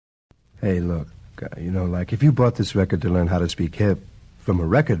Hey, look, like if you bought this record to learn how to speak hip from a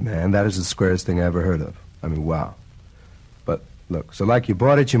record man, that is the squarest thing I ever heard of. I mean, wow. But, look, so like you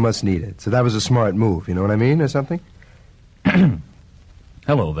bought it, you must need it. So that was a smart move, you know what I mean, or something?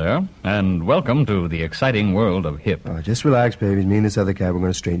 Hello there, and welcome to the exciting world of hip. Oh, just relax, baby. Me and this other cat, we're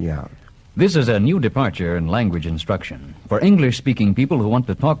going to straighten you out. This is a new departure in language instruction for English-speaking people who want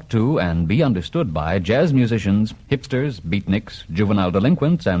to talk to and be understood by jazz musicians, hipsters, beatniks, juvenile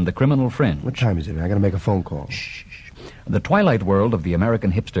delinquents, and the criminal fringe. What time is it, man? I got to make a phone call. Shh. The twilight world of the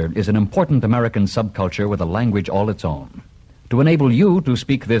American hipster is an important American subculture with a language all its own. To enable you to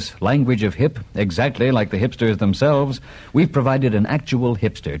speak this language of hip exactly like the hipsters themselves, we've provided an actual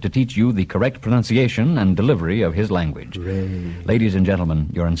hipster to teach you the correct pronunciation and delivery of his language. Great. Ladies and gentlemen,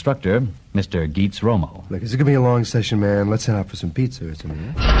 your instructor, Mr. Geets Romo. Look, this is going to be a long session, man. Let's head out for some pizza or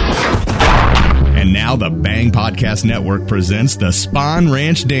something, And now the Bang Podcast Network presents the Spawn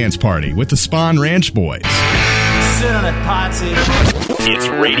Ranch Dance Party with the Spawn Ranch Boys. It's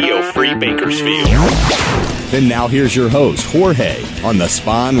Radio Free Bakersfield. And now here's your host, Jorge, on the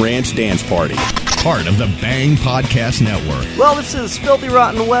Spawn Ranch Dance Party, part of the Bang Podcast Network. Well, this is Filthy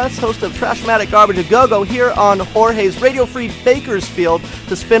Rotten West, host of Trashmatic Garbage A Go-Go, here on Jorge's Radio Free Bakersfield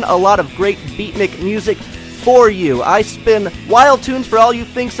to spin a lot of great beatnik music for you. I spin wild tunes for all you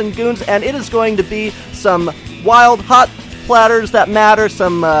finks and goons, and it is going to be some wild, hot platters that matter,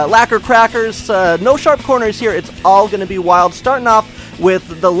 some lacquer crackers, no sharp corners here. It's all going to be wild, starting off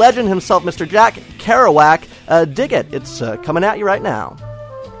with the legend himself, Mr. Jack Kerouac. Dig it. It's coming at you right now.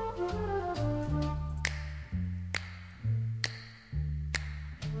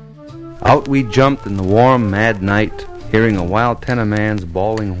 Out we jumped in the warm, mad night, hearing a wild tenor man's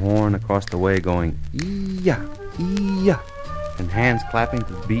bawling horn across the way going, ee-ya, ee-ya, and hands clapping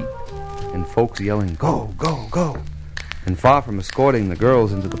to the beat, and folks yelling, go, go, go. And far from escorting the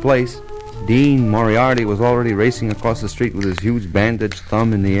girls into the place, Dean Moriarty was already racing across the street with his huge bandaged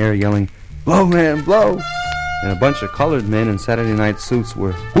thumb in the air yelling, blow, man, blow! And a bunch of colored men in Saturday night suits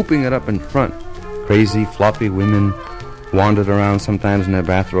were whooping it up in front. Crazy, floppy women wandered around sometimes in their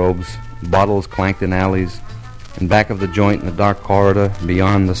bathrobes, bottles clanked in alleys, and back of the joint in the dark corridor,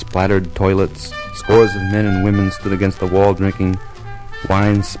 beyond the splattered toilets, scores of men and women stood against the wall drinking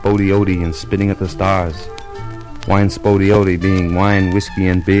wine spodioti and spitting at the stars. Wine spodioti being wine, whiskey,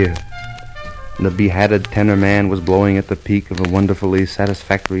 and beer. The behatted tenor man was blowing at the peak of a wonderfully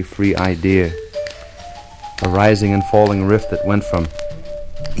satisfactory free idea. A rising and falling riff that went from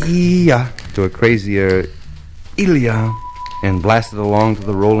Iya to a crazier Ilya and blasted along to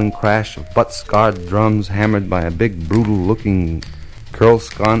the rolling crash of butt-scarred drums hammered by a big, brutal-looking,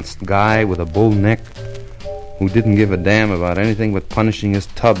 curl-sconced guy with a bull neck who didn't give a damn about anything but punishing his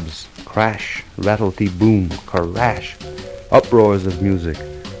tubs. Crash, rattle-tee-boom, crash, uproars of music,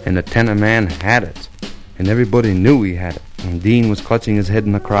 and the tenor man had it, and everybody knew he had it, and Dean was clutching his head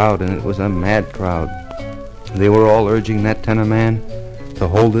in the crowd, and it was a mad crowd. They were all urging that tenor man to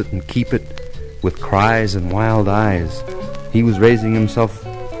hold it and keep it with cries and wild eyes. He was raising himself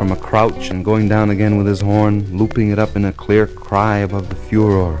from a crouch and going down again with his horn, looping it up in a clear cry above the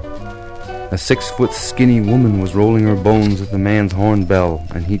furor. A 6-foot skinny woman was rolling her bones at the man's horn bell,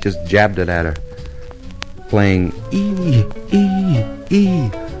 and he just jabbed it at her, playing ee, ee,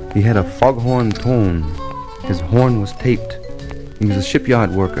 ee. He had a foghorn tone. His horn was taped. He was a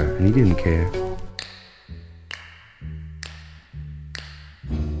shipyard worker, and he didn't care.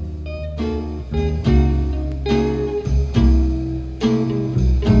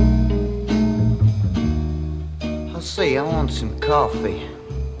 I want some coffee.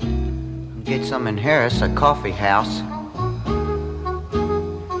 Get some in Harris, a coffee house.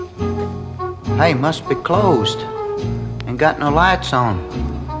 Hey, must be closed. Ain't got no lights on.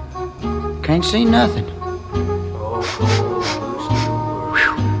 Can't see nothing.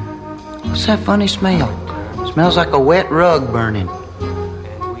 What's that funny smell? Smells like a wet rug burning.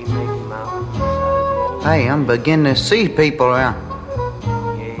 Hey, I'm beginning to see people around.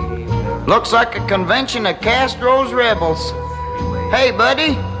 Looks like a convention of Castro's rebels. Hey,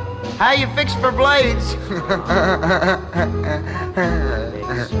 buddy, how you fix for blades?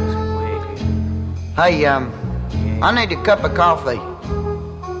 Hey, I need a cup of coffee.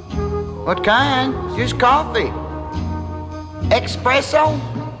 What kind? Just coffee. Espresso?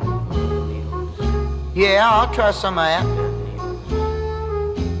 Yeah, I'll try some of that.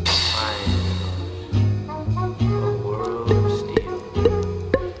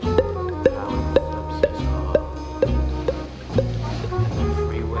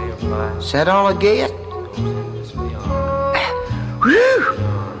 Is that all I get? Whew!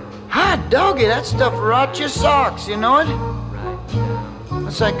 Hot doggy, that stuff rots your socks, you know it?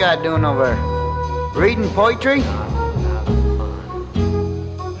 What's that guy doing over there? Reading poetry?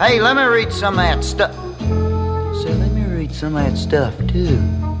 Hey, let me read some of that stuff. Say, let me read some of that stuff, too.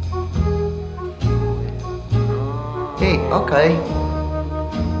 Hey, okay.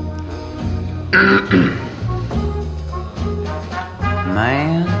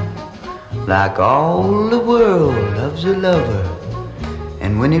 Man, like all the world loves a lover,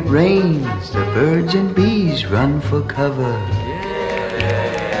 and when it rains, the birds and bees run for cover.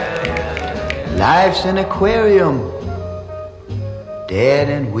 Life's an aquarium. Dad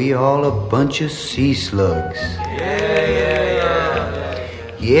and we all a bunch of sea slugs.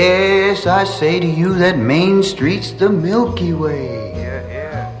 Yes, I say to you that Main Street's the Milky Way,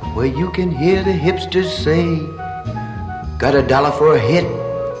 where you can hear the hipsters say, got $1 for a hit?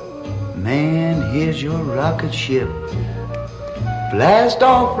 Man, here's your rocket ship. Blast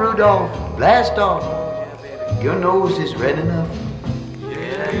off, Rudolph, blast off. Your nose is red enough.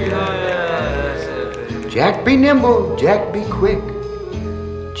 Jack be nimble, Jack be quick.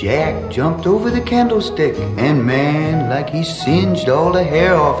 Jack jumped over the candlestick, and man, like he singed all the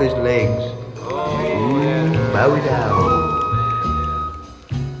hair off his legs. Ooh, bow down.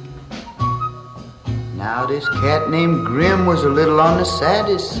 Now this cat named Grim was a little on the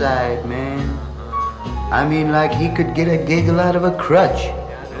saddest side, man. I mean, like he could get a giggle out of a crutch.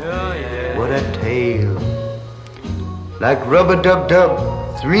 What a tale. Like rub-a-dub-dub,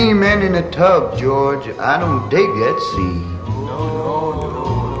 3 men in a tub, George. I don't dig that scene.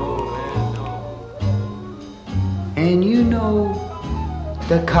 And you know,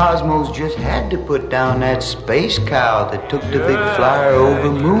 the Cosmos just had to put down that space cow that took the big flyer over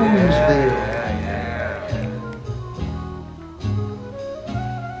Moonsville.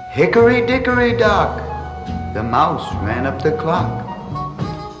 Hickory dickory dock, the mouse ran up the clock.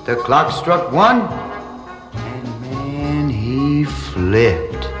 The clock struck 1, and man, he flipped.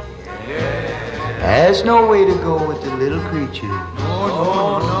 There's no way to go with the little creature. No.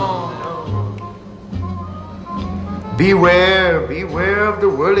 Beware, beware of the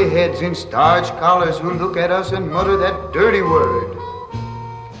whirly heads in starched collars who look at us and mutter that dirty word.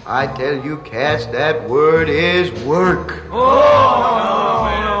 I tell you, cats, that word is work.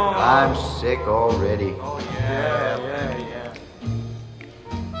 I'm sick already.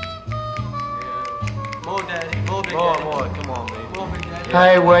 More, Daddy. More, come on, baby. More, Daddy.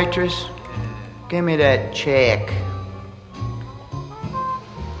 Hi, waitress. Give me that check.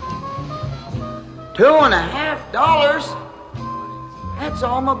 $2.50? That's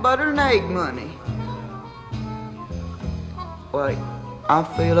all my butter and egg money. Wait, I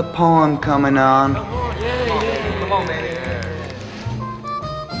feel a poem coming on. Come on, baby.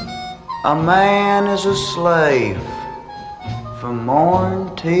 A man is a slave from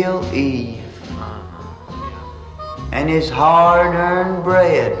morn till eve, and his hard-earned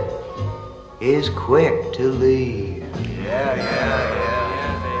bread is quick to leave.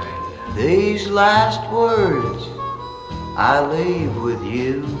 These last words I leave with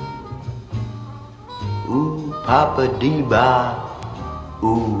you. Ooh, Papa Dee-Ba,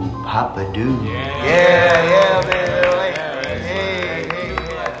 ooh, Papa Doo.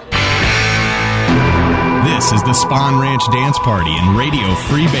 This is the Spawn Ranch Dance Party in Radio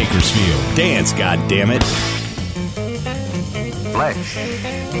Free Bakersfield. Dance, goddammit. Flesh,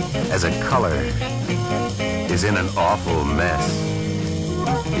 as a color, is in an awful mess.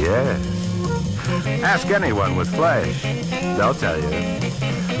 Yes. Ask anyone with flesh, they'll tell you.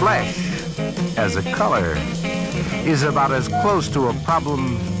 Flesh, as a color, is about as close to a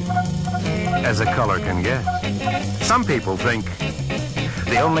problem as a color can get. Some people think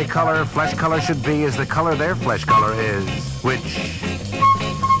the only color flesh color should be is the color their flesh color is, which,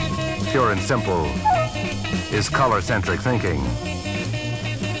 pure and simple, is color-centric thinking.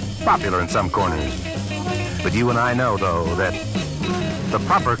 Popular in some corners. But you and I know, though, that the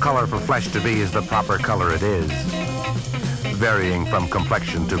proper color for flesh to be is the proper color it is, varying from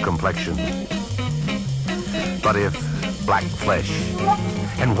complexion to complexion. But if black flesh,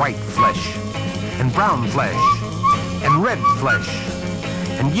 and white flesh, and brown flesh, and red flesh,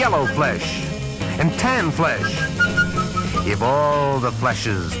 and yellow flesh, and tan flesh, if all the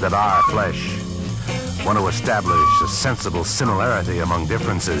fleshes that are flesh want to establish a sensible similarity among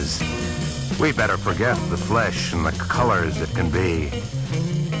differences, we better forget the flesh and the colors it can be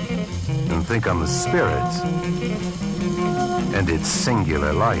and think on the spirit and its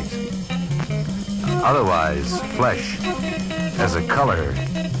singular light. Otherwise, flesh as a color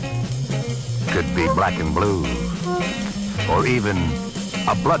could be black and blue, or even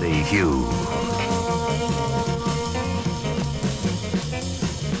a bloody hue.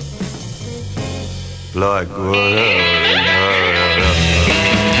 Like what?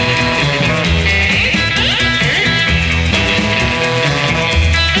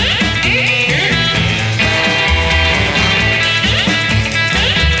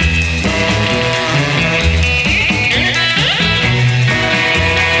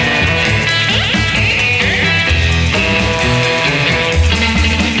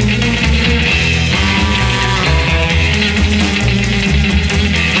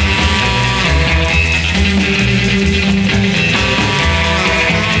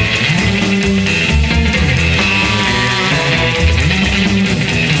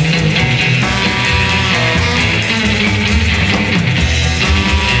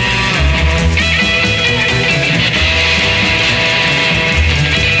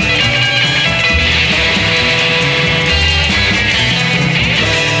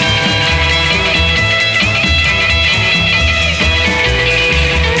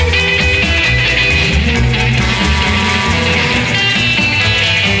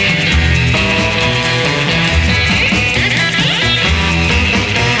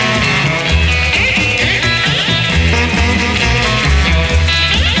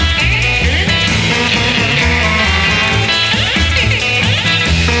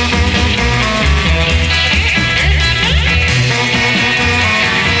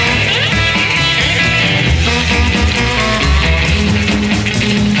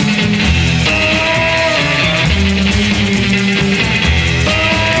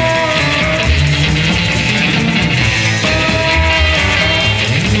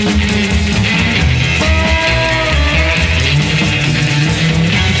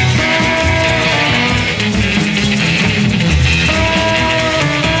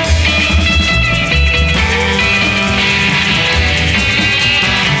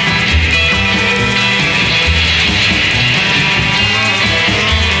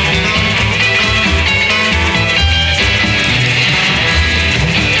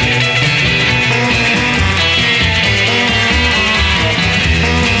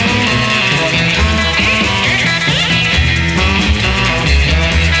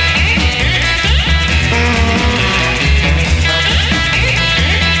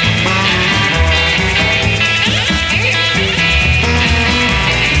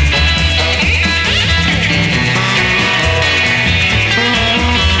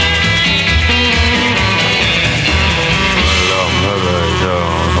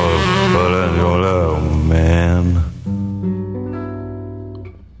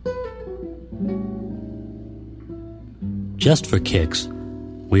 Just for kicks,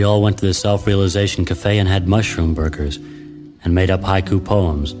 we all went to the Self-Realization Cafe and had mushroom burgers and made up haiku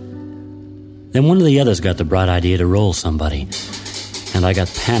poems. Then one of the others got the bright idea to roll somebody, and I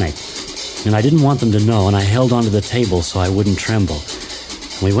got panicked, and I didn't want them to know, and I held onto the table so I wouldn't tremble.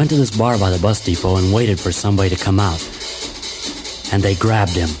 And we went to this bar by the bus depot and waited for somebody to come out. And they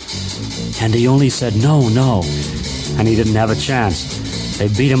grabbed him, and he only said, "No, no," and he didn't have a chance. They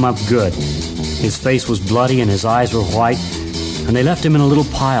beat him up good. His face was bloody and his eyes were white, and they left him in a little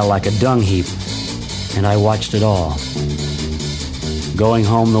pile like a dung heap, and I watched it all. Going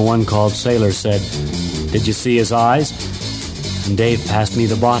home, the one called Sailor said, "Did you see his eyes?" And Dave passed me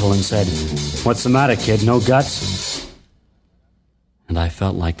the bottle and said, "What's the matter, kid, no guts?" And I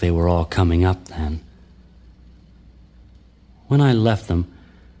felt like they were all coming up then. When I left them,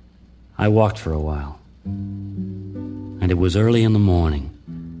 I walked for a while, and it was early in the morning,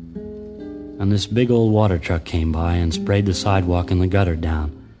 and this big old water truck came by and sprayed the sidewalk and the gutter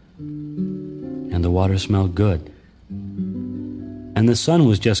down, and the water smelled good, and the sun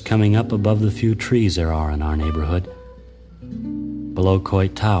was just coming up above the few trees there are in our neighborhood, below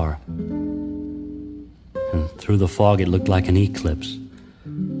Coit Tower, and through the fog it looked like an eclipse.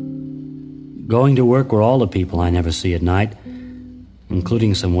 Going to work were all the people I never see at night,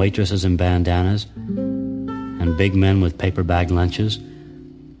 including some waitresses in bandanas, and big men with paper bag lunches,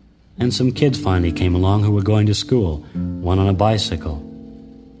 and some kids finally came along who were going to school, one on a bicycle,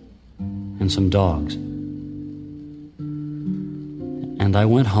 and some dogs. And I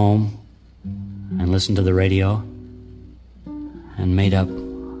went home and listened to the radio and made up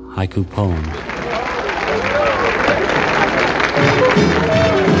haiku poems.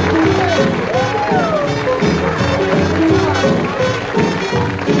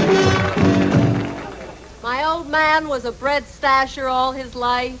 My old man was a bread stasher all his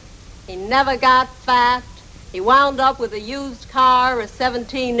life. He never got fat. He wound up with a used car, a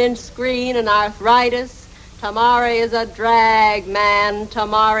 17-inch screen, and arthritis. Tamara is a drag, man.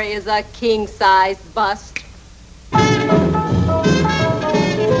 Tamara is a king-sized bust.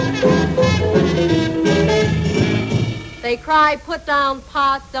 They cry, put down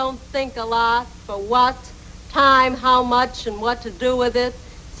pot, don't think a lot. For what? Time, how much, and what to do with it.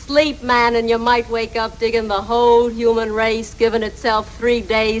 Sleep, man, and you might wake up digging the whole human race, giving itself 3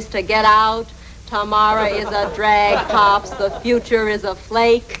 days to get out. Tamara is a drag, Pops. The future is a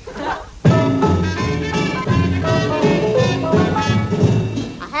flake.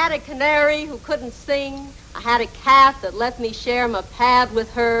 I had a canary who couldn't sing. I had a cat that let me share my pad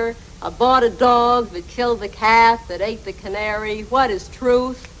with her. I bought a dog that killed the cat that ate the canary. What is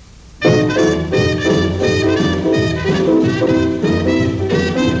truth?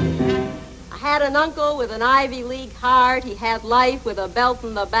 I had an uncle with an Ivy League heart. He had life with a belt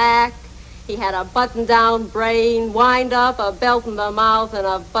in the back. He had a button-down brain, wind up, a belt in the mouth, and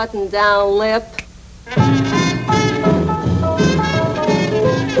a button-down lip.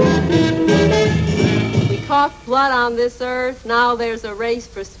 We coughed blood on this earth. Now there's a race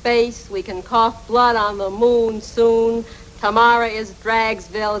for space. We can cough blood on the moon soon. Tamara is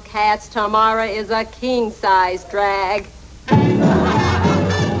Dragsville cats. Tamara is a king-size drag.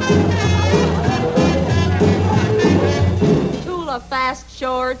 Tula fast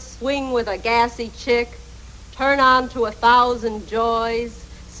shorts, swing with a gassy chick, turn on to 1,000 joys,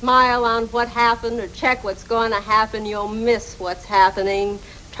 smile on what happened or check what's going to happen. You'll miss what's happening.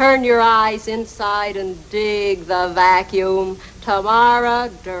 Turn your eyes inside and dig the vacuum. Tamara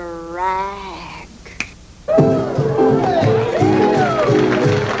drag.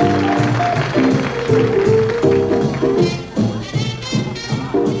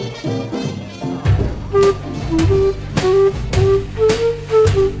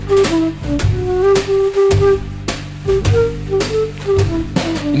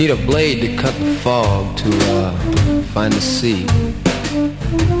 You need a blade to cut the fog to find the sea.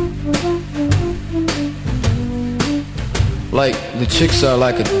 Like the chicks are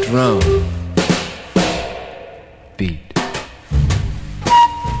like a drum beat.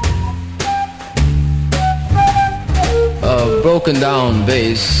 A broken down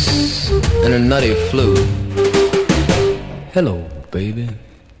bass and a nutty flute. Hello, baby.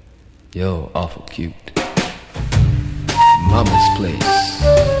 You're awful cute. Mama's place.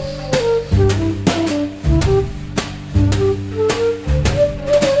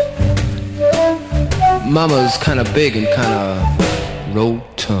 Mama's kinda big and kinda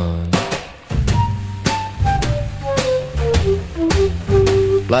rotund.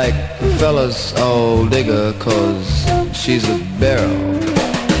 Like the fellas all dig her 'cause she's a barrel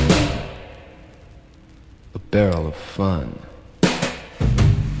of fun.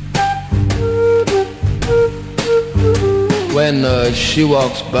 When she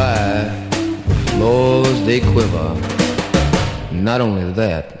walks by, the floors they quiver. Not only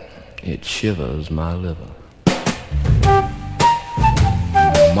that, it shivers my liver.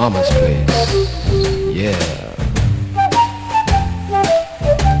 Mama's place, yeah.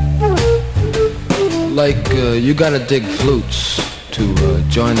 Like you gotta dig flutes to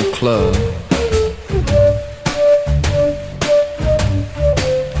join the club.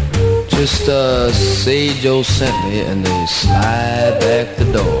 Just say Joe sent me and they slide back the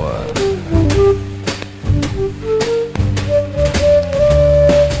door.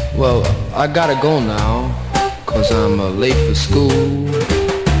 Well, I gotta go now, 'cause I'm late for school.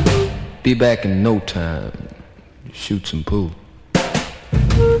 Be back in no time. Shoot some pool.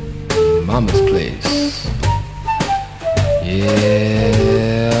 Mama's place.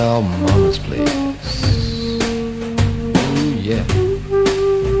 Yeah, Mama's place. Ooh, yeah.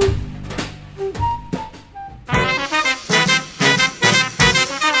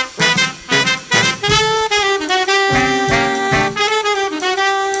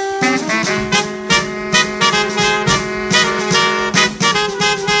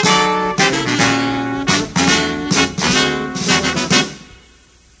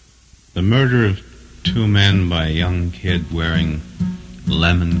 The murder of two men by a young kid wearing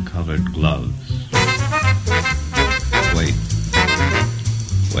lemon-colored gloves. Wait.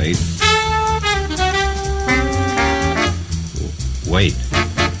 Wait. Wait.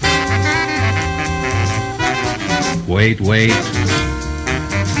 Wait, wait.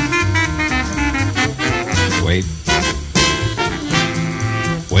 Wait.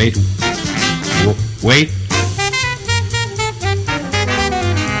 Wait. Wait.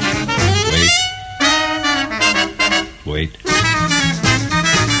 Wait.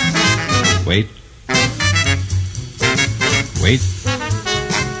 Wait. Wait.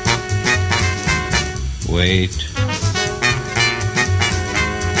 Wait.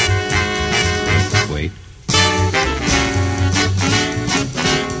 Wait.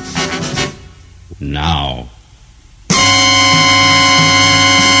 Now.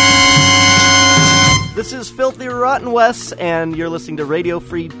 This is Filthy Rotten Wes, and you're listening to Radio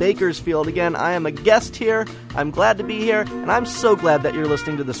Free Bakersfield. Again, I am a guest here. I'm glad to be here, and I'm so glad that you're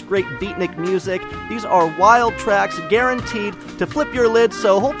listening to this great beatnik music. These are wild tracks, guaranteed to flip your lid,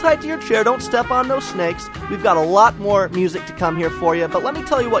 so hold tight to your chair. Don't step on no snakes. We've got a lot more music to come here for you, but let me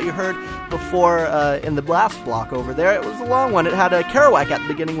tell you what you heard before in the last block over there. It was a long one. It had a Kerouac at the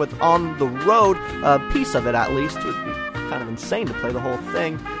beginning with On the Road, a piece of it at least. It would be kind of insane to play the whole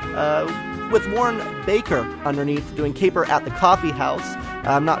thing. With Warren Baker underneath doing Caper at the Coffee House.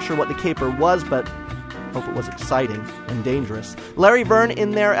 I'm not sure what the caper was, but hope it was exciting and dangerous. Larry Verne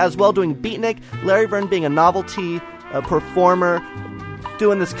in there as well doing Beatnik. Larry Verne being a novelty performer,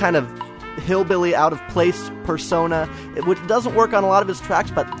 doing this kind of hillbilly out-of-place persona, which doesn't work on a lot of his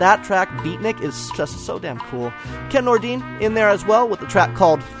tracks, but that track, Beatnik, is just so damn cool. Ken Nordine in there as well with the track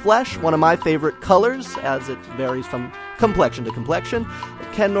called Flesh, one of my favorite colors, as it varies from complexion to complexion.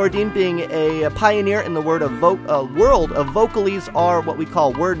 Ken Nordine being a pioneer in the world of vocalese are what we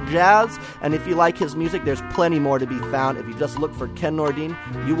call word jazz, and if you like his music, there's plenty more to be found. If you just look for Ken Nordine,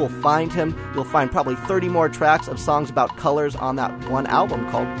 you will find him. You'll find probably 30 more tracks of songs about colors on that one album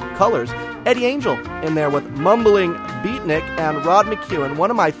called Colors. Eddie Angel in there with Mumbling Beatnik, and Rod McEwen,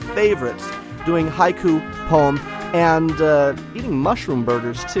 one of my favorites, doing haiku poem and eating mushroom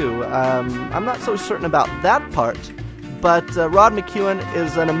burgers too. I'm not so certain about that part, but Rod McEwen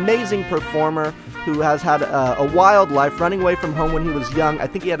is an amazing performer who has had a wild life, running away from home when he was young. I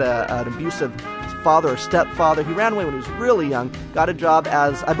think he had an abusive father or stepfather. He ran away when he was really young, got a job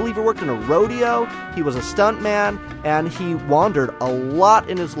as, I believe he worked in a rodeo, he was a stuntman, and he wandered a lot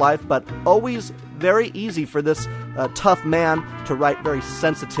in his life, but always very easy for this tough man to write very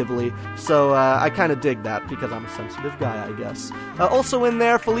sensitively. So I kind of dig that because I'm a sensitive guy, I guess. Also in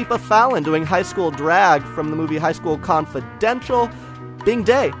there, Philippa Fallon doing High School Drag from the movie High School Confidential. Bing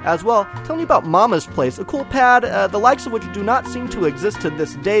Day as well. Tell me about Mama's Place, a cool pad, the likes of which do not seem to exist to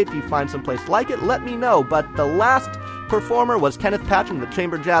this day. If you find some place like it, let me know. But the last performer was Kenneth Patchen, the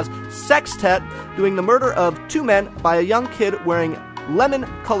Chamber Jazz Sextet, doing The Murder of Two Men by a young kid wearing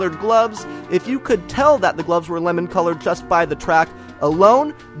lemon-colored gloves. If you could tell that the gloves were lemon-colored just by the track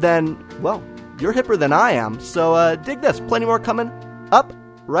alone, then, well, you're hipper than I am. So dig this. Plenty more coming up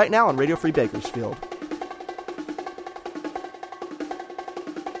right now on Radio Free Bakersfield.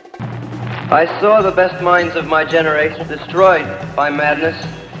 I saw the best minds of my generation destroyed by madness,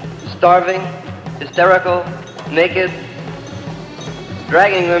 starving, hysterical, naked,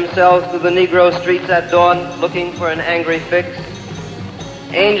 dragging themselves through the Negro streets at dawn looking for an angry fix.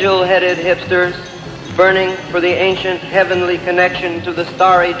 Angel-headed hipsters, burning for the ancient heavenly connection to the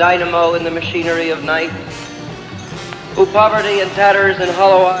starry dynamo in the machinery of night, who poverty and tatters and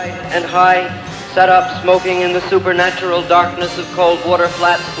hollow-eyed and high sat up smoking in the supernatural darkness of cold water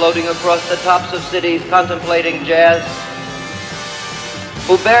flats floating across the tops of cities contemplating jazz,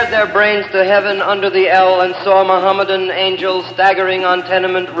 who bared their brains to heaven under the L and saw Mohammedan angels staggering on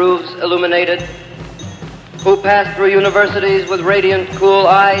tenement roofs illuminated, who passed through universities with radiant, cool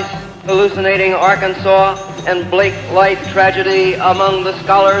eyes, hallucinating Arkansas and Blake Light tragedy among the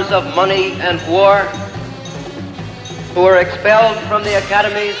scholars of money and war, who were expelled from the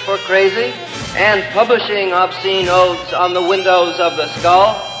academies for crazy and publishing obscene odes on the windows of the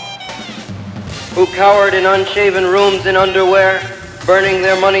skull, who cowered in unshaven rooms in underwear, burning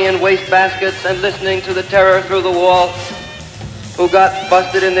their money in wastebaskets and listening to the terror through the wall, who got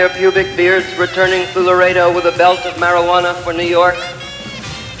busted in their pubic beards returning through Laredo with a belt of marijuana for New York,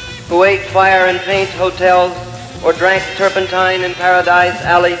 who ate fire and paint hotels or drank turpentine in Paradise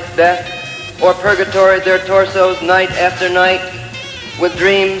Alley death, or purgatoried their torsos night after night with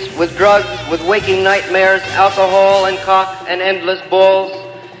dreams, with drugs, with waking nightmares, alcohol and cock and endless balls,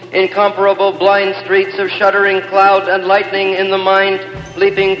 incomparable blind streets of shuddering cloud and lightning in the mind,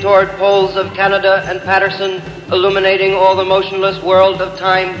 leaping toward poles of Canada and Patterson, illuminating all the motionless world of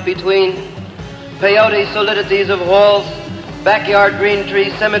time between, peyote solidities of halls, backyard green tree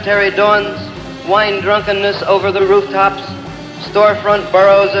cemetery dawns, wine drunkenness over the rooftops, storefront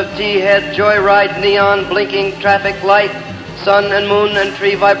burrows of tea-head joyride neon blinking traffic light, sun and moon and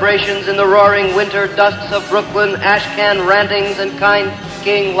tree vibrations in the roaring winter dusts of Brooklyn, ash can rantings and kind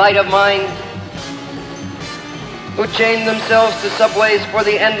king light of mind, who chained themselves to subways for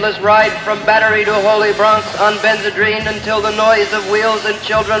the endless ride from Battery to Holy Bronx on Benzedrine until the noise of wheels and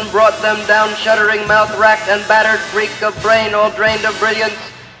children brought them down shuddering, mouth-racked and battered freak of brain all drained of brilliance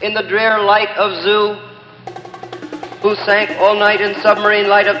in the drear light of zoo, who sank all night in submarine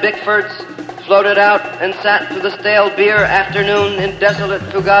light of Bickford's, floated out and sat to the stale beer afternoon in desolate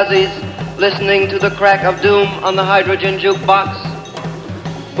Fugazis, listening to the crack of doom on the hydrogen jukebox,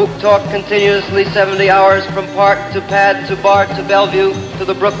 who talked continuously 70 hours from park to pad to bar to Bellevue to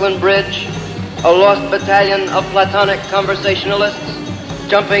the Brooklyn Bridge, a lost battalion of platonic conversationalists,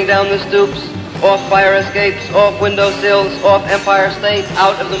 jumping down the stoops, off fire escapes, off windowsills, off Empire State,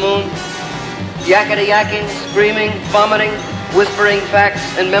 out of the moon, yakety-yakking, screaming, vomiting, whispering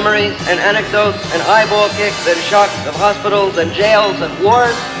facts and memories and anecdotes and eyeball kicks and shocks of hospitals and jails and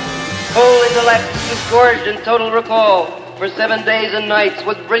wars, whole intellects disgorged in total recall for 7 days and nights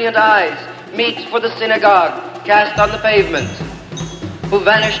with brilliant eyes, meet for the synagogue, cast on the pavement, who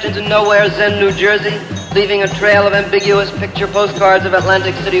vanished into nowhere Zen, New Jersey, leaving a trail of ambiguous picture postcards of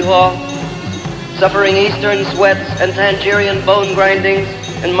Atlantic City Hall, suffering eastern sweats and Tangerian bone grindings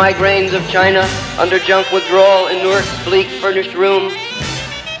and migraines of China under junk withdrawal in Newark's bleak furnished room,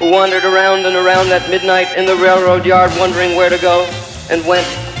 who wandered around and around at midnight in the railroad yard wondering where to go, and went,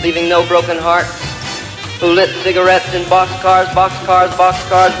 leaving no broken hearts, who lit cigarettes in boxcars,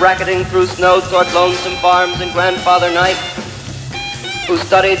 racketing through snow toward lonesome farms in Grandfather Night, who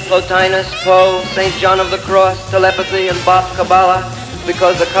studied Plotinus, Poe, St. John of the Cross, telepathy, and Bach Kabbalah,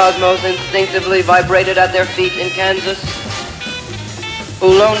 because the cosmos instinctively vibrated at their feet in Kansas, who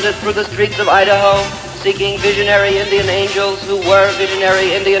loaned it through the streets of Idaho, seeking visionary Indian angels who were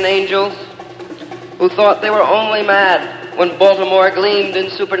visionary Indian angels, who thought they were only mad when Baltimore gleamed in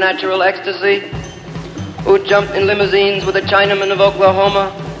supernatural ecstasy, who jumped in limousines with the Chinamen of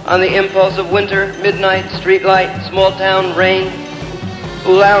Oklahoma on the impulse of winter, midnight, streetlight, small-town rain,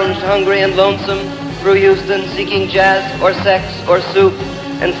 who lounged hungry and lonesome through Houston seeking jazz or sex or soup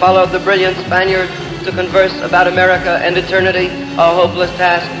and followed the brilliant Spaniard to converse about America and eternity, a hopeless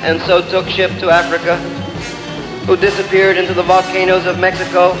task, and so took ship to Africa, who disappeared into the volcanoes of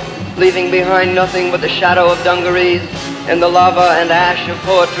Mexico, leaving behind nothing but the shadow of dungarees and the lava and ash of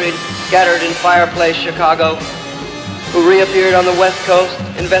poetry scattered in fireplace Chicago, who reappeared on the West Coast,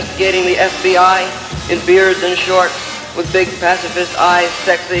 investigating the FBI in beards and shorts, with big pacifist eyes,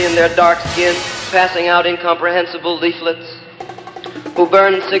 sexy in their dark skin, passing out incomprehensible leaflets, who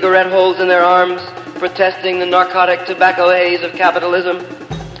burned cigarette holes in their arms, protesting the narcotic tobacco haze of capitalism,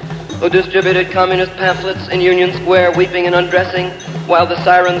 who distributed communist pamphlets in Union Square, weeping and undressing, while the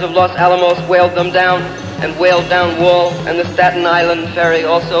sirens of Los Alamos wailed them down, and wailed down Wall, and the Staten Island ferry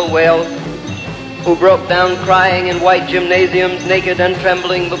also wailed, who broke down crying in white gymnasiums, naked and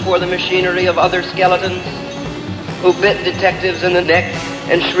trembling before the machinery of other skeletons, who bit detectives in the neck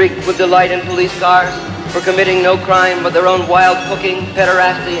and shrieked with delight in police cars for committing no crime but their own wild cooking,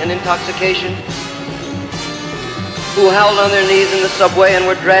 pederasty, and intoxication, who howled on their knees in the subway and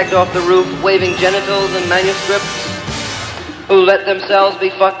were dragged off the roof waving genitals and manuscripts, who let themselves be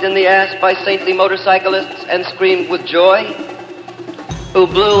fucked in the ass by saintly motorcyclists and screamed with joy, who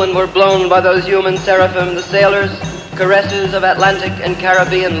blew and were blown by those human seraphim, the sailors, caresses of Atlantic and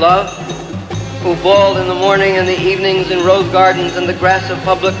Caribbean love, who bawled in the morning and the evenings in rose gardens and the grass of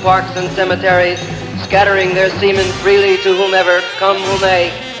public parks and cemeteries, scattering their semen freely to whomever, come who may,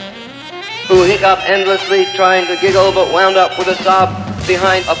 who hiccuped endlessly trying to giggle but wound up with a sob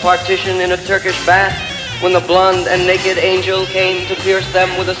behind a partition in a Turkish bath when the blonde and naked angel came to pierce them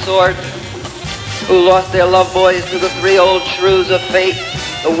with a sword, who lost their love boys to the three old shrews of fate,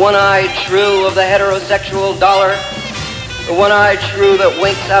 the one-eyed shrew of the heterosexual dollar, the one-eyed shrew that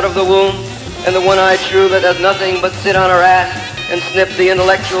winks out of the womb, and the one-eyed shrew that does nothing but sit on her ass and snip the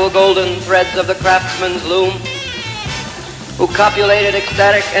intellectual golden threads of the craftsman's loom, who copulated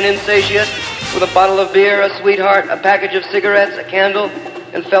ecstatic and insatiate with a bottle of beer, a sweetheart, a package of cigarettes, a candle,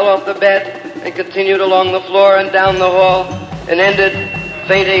 and fell off the bed and continued along the floor and down the hall and ended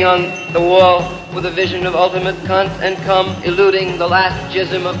fainting on the wall with a vision of ultimate cunt and cum, eluding the last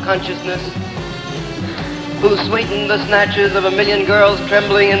jism of consciousness, who sweetened the snatches of a million girls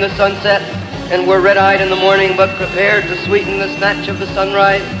trembling in the sunset and were red-eyed in the morning but prepared to sweeten the snatch of the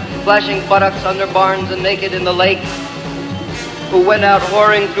sunrise, flashing buttocks under barns and naked in the lake, who went out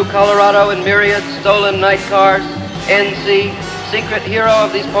whoring through Colorado in myriad stolen night cars, N.C., secret hero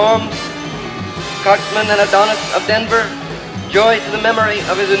of these poems, Coxman and Adonis of Denver, joy to the memory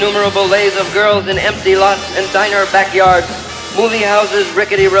of his innumerable lays of girls in empty lots and diner backyards, movie houses,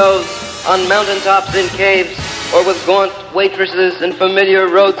 rickety rows, on mountaintops in caves, or with gaunt waitresses and familiar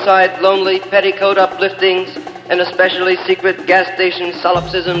roadside lonely petticoat upliftings, and especially secret gas station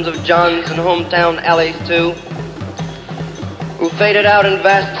solipsisms of Johns and hometown alleys too, who faded out in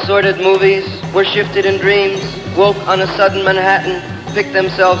vast sordid movies, were shifted in dreams, woke on a sudden Manhattan, picked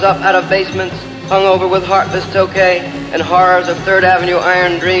themselves up out of basements, hung over with heartless tokay and horrors of Third Avenue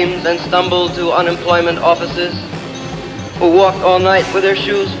iron dreams, and stumbled to unemployment offices, who walked all night with their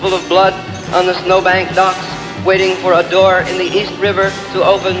shoes full of blood on the snowbank docks, waiting for a door in the East River to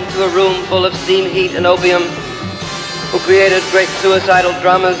open to a room full of steam heat and opium, who created great suicidal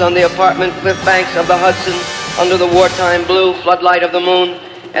dramas on the apartment cliff banks of the Hudson under the wartime blue floodlight of the moon,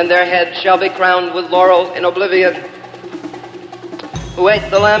 and their heads shall be crowned with laurel in oblivion, who ate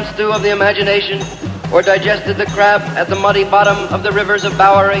the lamb stew of the imagination or digested the crab at the muddy bottom of the rivers of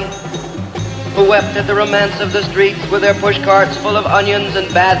Bowery, who wept at the romance of the streets with their pushcarts full of onions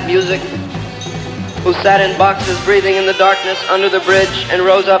and bad music, who sat in boxes breathing in the darkness under the bridge and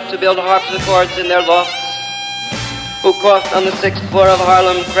rose up to build harpsichords in their lofts, who coughed on the 6th floor of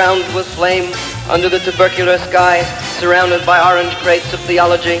Harlem crowned with flame under the tubercular sky surrounded by orange crates of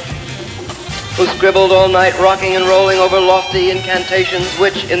theology, who scribbled all night rocking and rolling over lofty incantations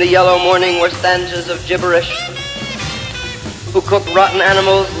which in the yellow morning were stanzas of gibberish, who cooked rotten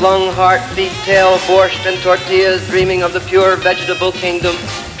animals, lung, heart, feet, tail, borscht, and tortillas dreaming of the pure vegetable kingdom,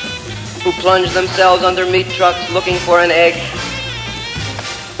 who plunged themselves under meat trucks looking for an egg,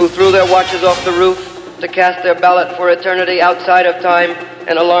 who threw their watches off the roof to cast their ballot for eternity outside of time,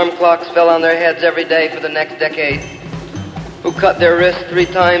 and alarm clocks fell on their heads every day for the next decade, who cut their wrists 3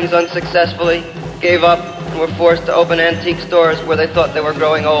 times unsuccessfully, gave up, and were forced to open antique stores where they thought they were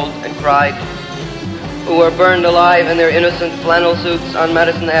growing old and cried, who were burned alive in their innocent flannel suits on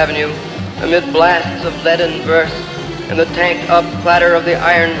Madison Avenue amid blasts of leaden verse and the tanked-up clatter of the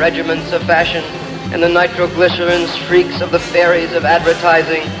iron regiments of fashion and the nitroglycerin shrieks of the fairies of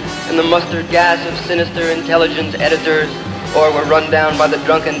advertising and the mustard gas of sinister intelligence editors, or were run down by the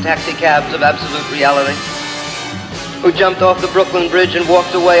drunken taxicabs of absolute reality, who jumped off the Brooklyn Bridge and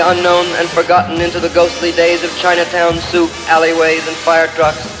walked away unknown and forgotten into the ghostly days of Chinatown soup, alleyways, and fire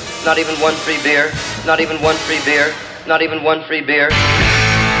trucks. Not even one free beer, not even one free beer, not even one free beer.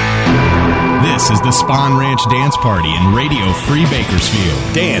 This is the Spawn Ranch Dance Party in Radio Free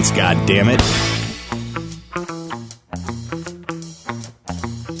Bakersfield. Dance, goddammit.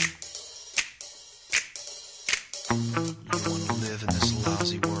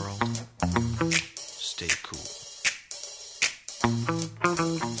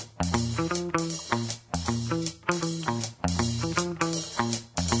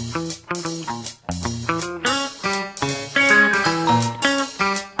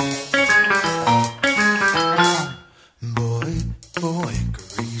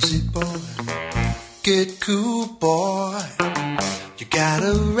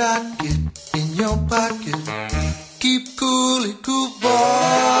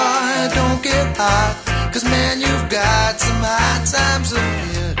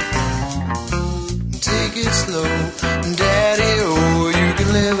 slow. Daddy, oh, you can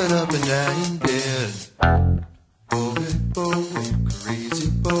live it up and down in bed. Boy, crazy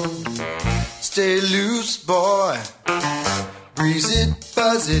boy. Stay loose, boy. Breeze it,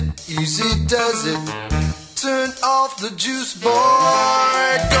 buzz it, easy does it. Turn off the juice, boy.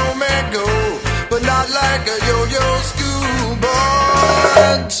 Go, man, go. But not like a yo-yo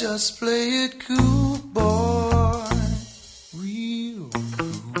schoolboy. Just play it cool, boy. Real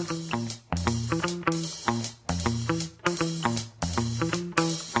cool.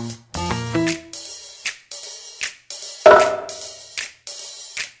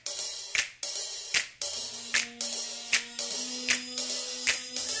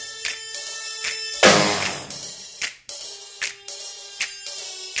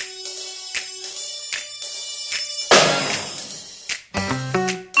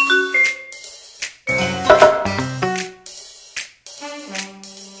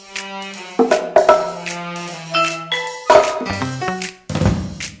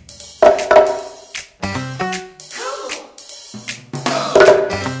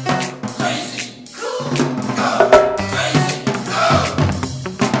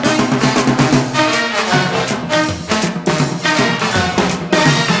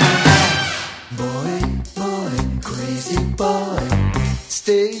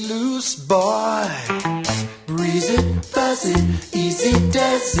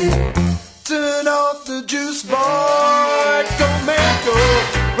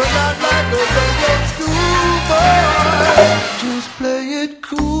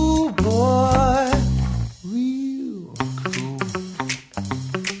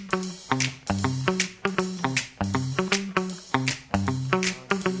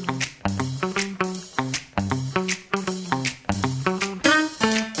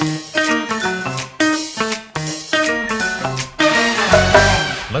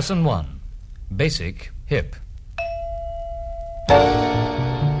 Lesson 1. Basic Hip.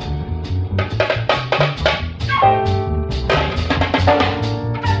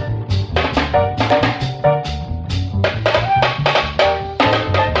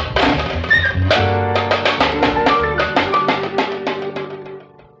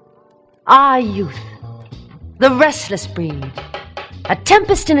 Ah, youth, the restless breed, a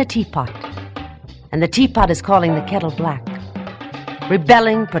tempest in a teapot, and the teapot is calling the kettle black.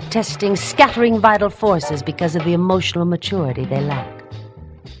 Rebelling, protesting, scattering vital forces because of the emotional maturity they lack.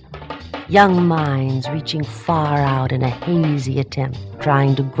 Young minds reaching far out in a hazy attempt,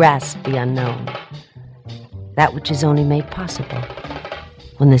 trying to grasp the unknown. That which is only made possible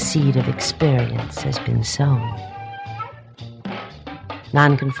when the seed of experience has been sown.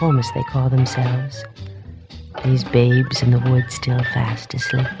 Nonconformists they call themselves, these babes in the woods still fast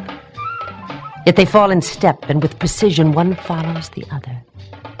asleep. Yet they fall in step, and with precision one follows the other,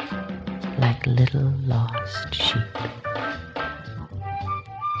 like little lost sheep.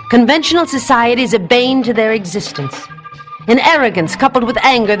 Conventional society is a bane to their existence. In arrogance coupled with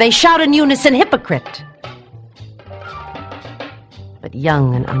anger, they shout in unison, hypocrite. But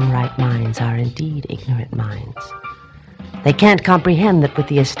young and unripe minds are indeed ignorant minds. They can't comprehend that with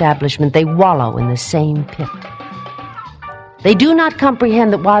the establishment they wallow in the same pit. They do not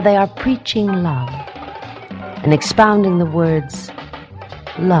comprehend that while they are preaching love and expounding the words,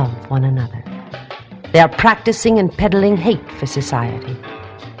 love one another, they are practicing and peddling hate for society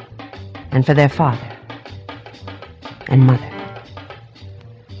and for their father and mother.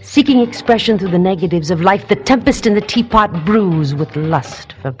 Seeking expression through the negatives of life, the tempest in the teapot brews with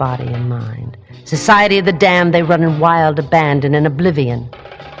lust for body and mind. Society of the damned, they run in wild abandon and oblivion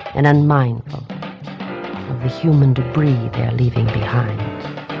and unmindful of the human debris they're leaving behind.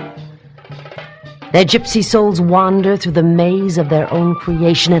 Their gypsy souls wander through the maze of their own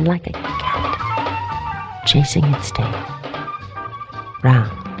creation, and like a cat chasing its tail,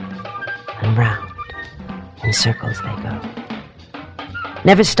 round and round in circles they go,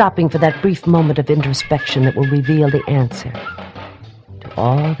 never stopping for that brief moment of introspection that will reveal the answer to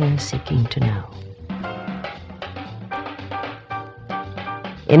all they're seeking to know.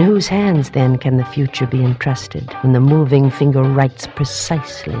 In whose hands, then, can the future be entrusted when the moving finger writes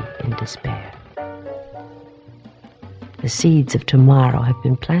precisely in despair? The seeds of tomorrow have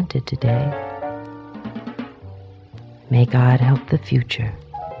been planted today. May God help the future,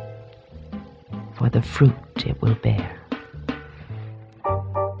 for the fruit it will bear.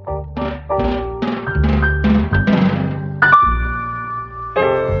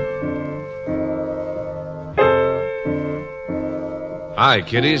 Hi,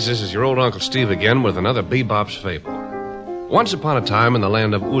 kiddies. This is your old Uncle Steve again with another Bebop's Fable. Once upon a time in the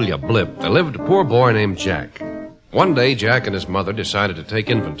land of Ulya Blip, there lived a poor boy named Jack. One day, Jack and his mother decided to take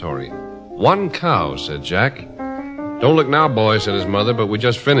inventory. 1 cow, said Jack. Don't look now, boy, said his mother, but we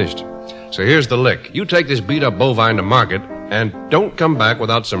just finished. So here's the lick. You take this beat-up bovine to market, and don't come back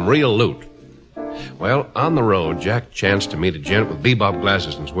without some real loot. Well, on the road, Jack chanced to meet a gent with bebop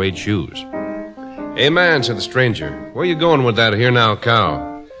glasses and suede shoes. Hey, man, said the stranger, where you going with that here-now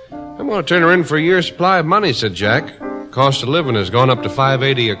cow? I'm going to turn her in for a year's supply of money, said Jack. Cost of living has gone up to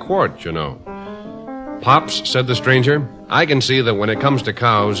 $5.80 a quart, you know. Pops, said the stranger, I can see that when it comes to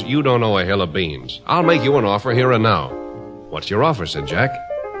cows, you don't know a hill of beans. I'll make you an offer here and now. What's your offer, said Jack.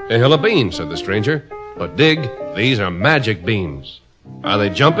 A hill of beans, said the stranger. But dig, these are magic beans. Are they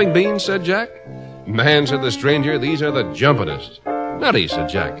jumping beans, said Jack. Man, said the stranger, these are the jumpinest. Nutty, said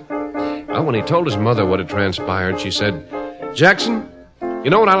Jack. Well, when he told his mother what had transpired, she said, Jackson, you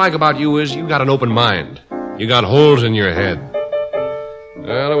know what I like about you is you got an open mind. You got holes in your head.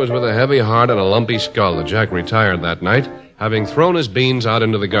 Well, it was with a heavy heart and a lumpy skull that Jack retired that night, having thrown his beans out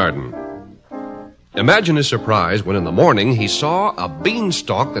into the garden. Imagine his surprise when in the morning he saw a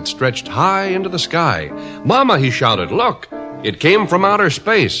beanstalk that stretched high into the sky. Mama, he shouted, look, it came from outer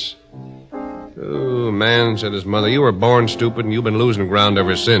space. Oh, man, said his mother, you were born stupid and you've been losing ground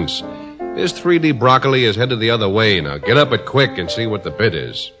ever since. This 3D broccoli is headed the other way. Now get up it quick and see what the bit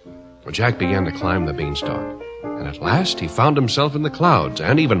is. Well, Jack began to climb the beanstalk. And at last he found himself in the clouds,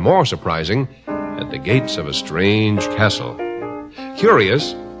 and even more surprising, at the gates of a strange castle.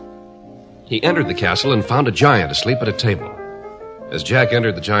 Curious, he entered the castle and found a giant asleep at a table. As Jack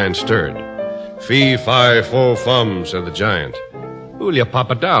entered, the giant stirred. Fee, fi, fo, fum, said the giant. Oolia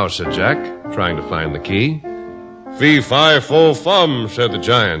papa dow, said Jack, trying to find the key. Fee, fi, fo, fum, said the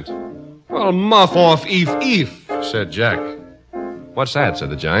giant. Well, muff off, eef, said Jack. What's that, said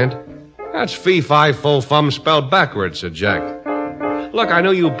the giant. That's fee-fi-fo-fum spelled backwards, said Jack. Look, I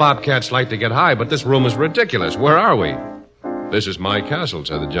know you bobcats like to get high, but this room is ridiculous. Where are we? This is my castle,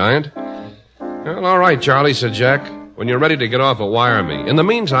 said the giant. Well, all right, Charlie, said Jack. When you're ready to get off, wire me. In the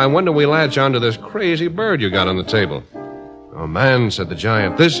meantime, when do we latch onto this crazy bird you got on the table? Oh, man, said the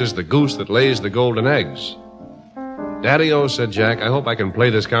giant, this is the goose that lays the golden eggs. Daddy-o, said Jack, I hope I can play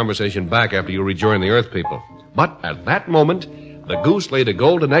this conversation back after you rejoin the Earth people. But at that moment, the goose laid a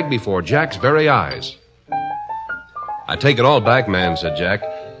golden egg before Jack's very eyes. I take it all back, man, said Jack.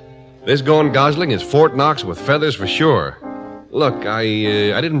 This going gosling is Fort Knox with feathers for sure. Look, I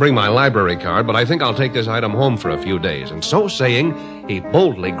didn't bring my library card, but I think I'll take this item home for a few days. And so saying, he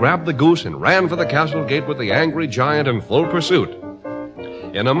boldly grabbed the goose and ran for the castle gate with the angry giant in full pursuit.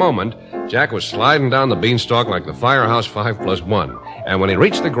 In a moment, Jack was sliding down the beanstalk like the Firehouse 5+1. And when he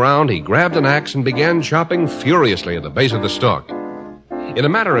reached the ground, he grabbed an axe and began chopping furiously at the base of the stalk. In a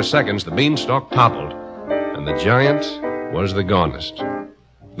matter of seconds, the beanstalk toppled, and the giant was the gonest.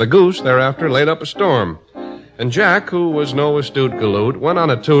 The goose thereafter laid up a storm, and Jack, who was no astute galoot, went on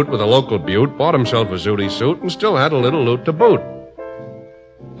a toot with a local beaut, bought himself a zooty suit, and still had a little loot to boot.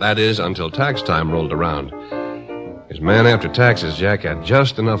 That is, until tax time rolled around. His man after taxes, Jack had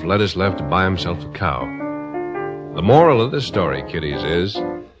just enough lettuce left to buy himself a cow. The moral of this story, kiddies, is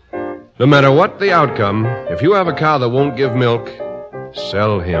no matter what the outcome, if you have a cow that won't give milk,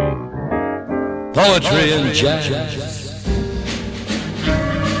 sell him. Poetry and jazz.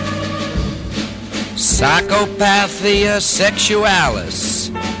 Psychopathia sexualis.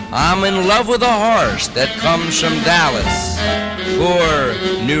 I'm in love with a horse that comes from Dallas. Poor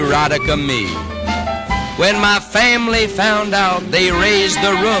neurotica me. When my family found out, they raised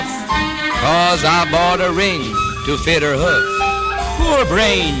the roof, 'cause I bought a ring to fit her hoof. Poor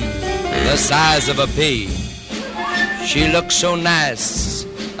brain, the size of a pea. She looked so nice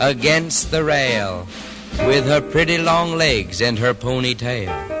against the rail, with her pretty long legs and her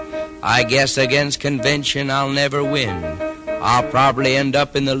ponytail. I guess against convention I'll never win. I'll probably end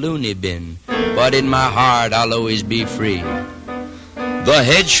up in the loony bin, but in my heart I'll always be free. The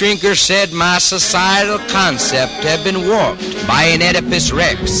head shrinker said my societal concept had been warped by an Oedipus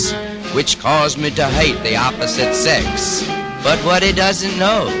Rex, which caused me to hate the opposite sex. But what he doesn't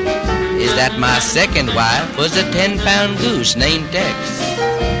know is that my second wife was a 10-pound goose named Tex.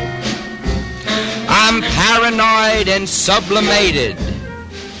 I'm paranoid and sublimated,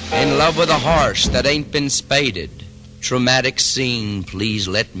 in love with a horse that ain't been spaded. Traumatic scene, please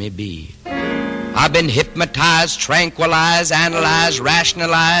let me be. I've been hypnotized, tranquilized, analyzed,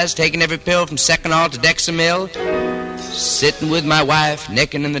 rationalized, taking every pill from Seconal to Dexamil, sitting with my wife,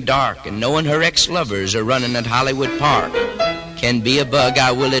 necking in the dark, and knowing her ex-lovers are running at Hollywood Park. Can be a bug,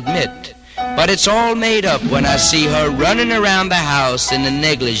 I will admit, but it's all made up when I see her running around the house in a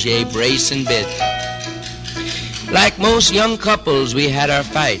negligee brace and bit. Like most young couples, we had our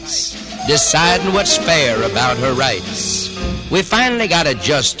fights, deciding what's fair about her rights. We finally got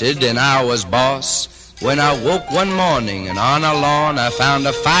adjusted and I was boss when I woke one morning and on a lawn I found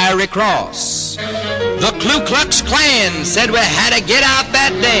a fiery cross. The Ku Klux Klan said we had to get out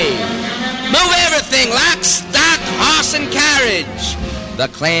that day. Move everything, lock, stock, horse, and carriage. The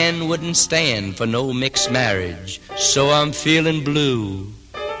Klan wouldn't stand for no mixed marriage, so I'm feeling blue.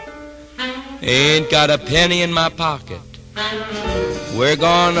 Ain't got a penny in my pocket. We're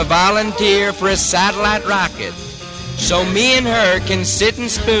gonna volunteer for a satellite rocket, so me and her can sit and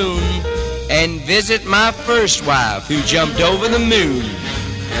spoon and visit my first wife who jumped over the moon.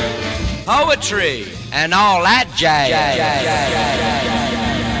 Poetry and all that jazz.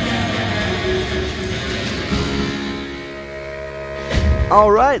 All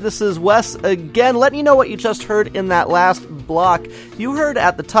right, this is Wes again, letting you know what you just heard in that last block. You heard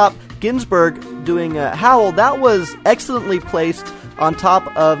at the top Ginsberg doing Howl. That was excellently placed on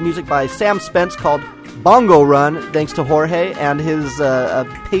top of music by Sam Spence called Bongo Run, thanks to Jorge and his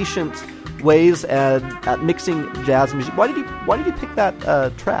patient ways at mixing jazz music. Why did you pick that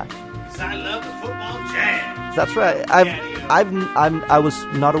track? Because I love the football jazz. That's right. I was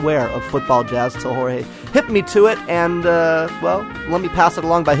not aware of football jazz till Jorge hipped me to it, and well, let me pass it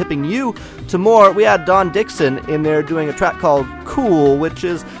along by hipping you to more. We had Don Dixon in there doing a track called Cool, which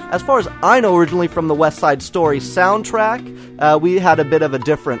is, as far as I know, originally from the West Side Story soundtrack. We had a bit of a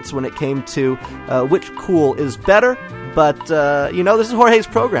difference when it came to which Cool is better. But, this is Jorge's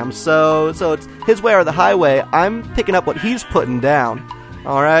program, so it's his way or the highway. I'm picking up what he's putting down,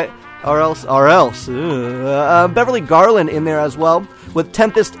 all right? Or else. Beverly Garland in there as well, with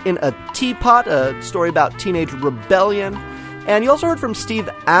Tempest in a Teapot, a story about teenage rebellion. And you also heard from Steve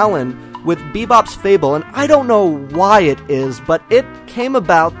Allen with Bebop's Fable, and I don't know why it is, but it came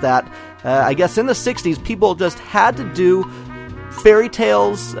about that, I guess in the 60s, people just had to do fairy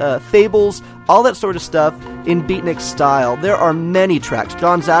tales, fables, all that sort of stuff in beatnik style. There are many tracks.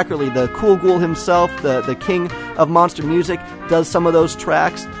 John Zackerly, the cool ghoul himself, the king of monster music, does some of those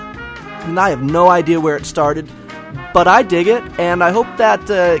tracks. And I have no idea where it started, but I dig it, and I hope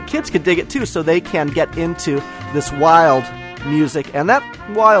that kids could dig it too, so they can get into this wild music and that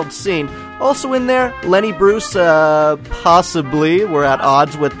wild scene. Also in there, Lenny Bruce, possibly we're at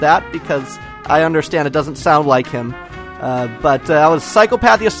odds with that, because I understand it doesn't sound like him. But that was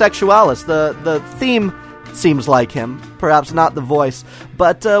Psychopathia Sexualis. The theme seems like him, perhaps not the voice.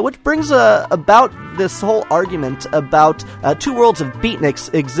 But which brings about this whole argument about two worlds of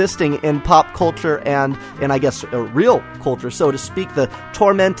beatniks existing in pop culture and in, I guess, real culture, so to speak. The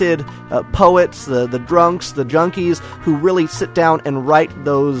tormented poets, the drunks, the junkies who really sit down and write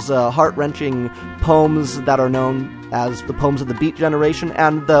those heart-wrenching poems that are known as the poems of the Beat Generation,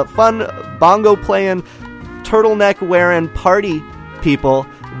 and the fun bongo-playing, turtleneck-wearing party people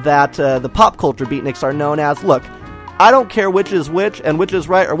that the pop culture beatniks are known as. Look, I don't care which is which and which is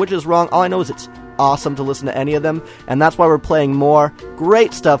right or which is wrong. All I know is it's awesome to listen to any of them, and that's why we're playing more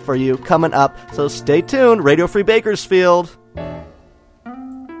great stuff for you coming up. So stay tuned. Radio Free Bakersfield.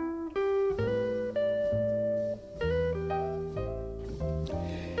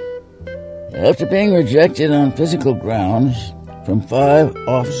 After being rejected on physical grounds from 5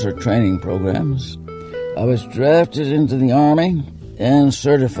 officer training programs, I was drafted into the Army and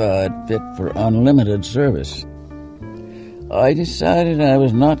certified fit for unlimited service. I decided I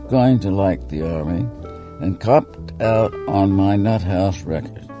was not going to like the Army and copped out on my nut house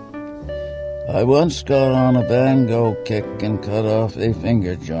record. I once got on a Van Gogh kick and cut off a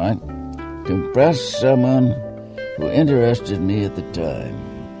finger joint to impress someone who interested me at the time.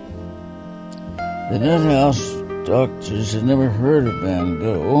 The nut house doctors had never heard of Van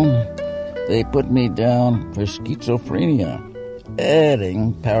Gogh. They put me down for schizophrenia,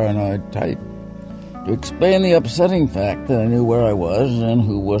 adding paranoid type, to explain the upsetting fact that I knew where I was and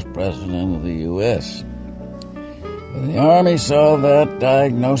who was president of the U.S. When the Army saw that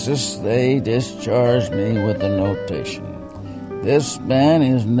diagnosis, they discharged me with a notation: this man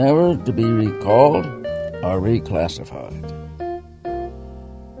is never to be recalled or reclassified.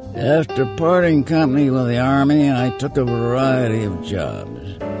 After parting company with the Army, I took a variety of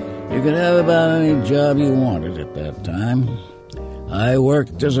jobs. You could have about any job you wanted at that time. I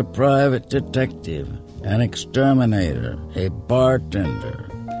worked as a private detective, an exterminator, a bartender.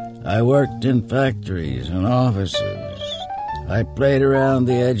 I worked in factories and offices. I played around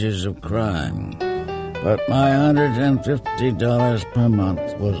the edges of crime. But my $150 per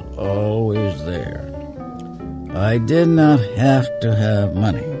month was always there. I did not have to have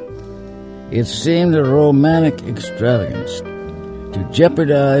money. It seemed a romantic extravagance to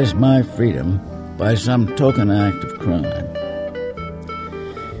jeopardize my freedom by some token act of crime.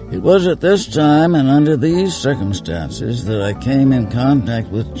 It was at this time and under these circumstances that I came in contact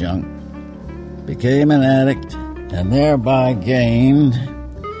with junk, became an addict, and thereby gained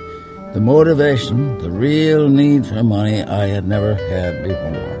the motivation, the real need for money I had never had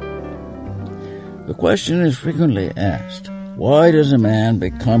before. The question is frequently asked, why does a man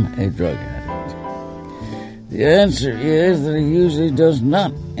become a drug addict? The answer is that he usually does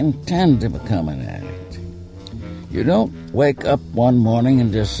not intend to become an addict. You don't wake up one morning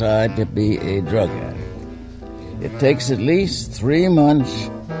and decide to be a drug addict. It takes at least 3 months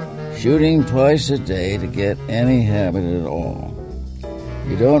shooting twice a day to get any habit at all.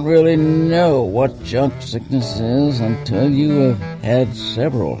 You don't really know what junk sickness is until you have had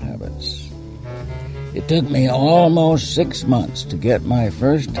several habits. It took me almost 6 months to get my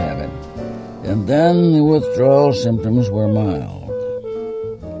first habit, and then the withdrawal symptoms were mild.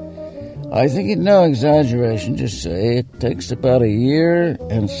 I think it no exaggeration to say it takes about a year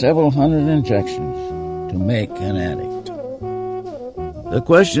and several hundred injections to make an addict. The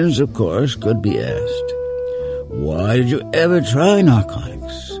questions, of course, could be asked. Why did you ever try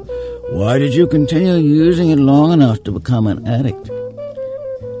narcotics? Why did you continue using it long enough to become an addict?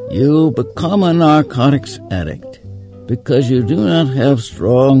 You become a narcotics addict because you do not have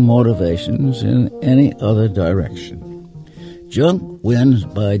strong motivations in any other direction. Junk wins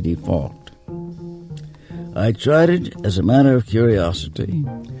by default. I tried it as a matter of curiosity.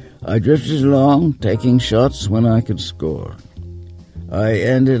 I drifted along, taking shots when I could score. I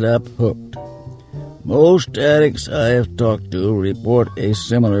ended up hooked. Most addicts I have talked to report a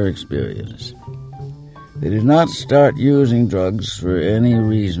similar experience. They did not start using drugs for any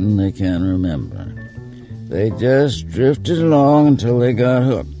reason they can remember. They just drifted along until they got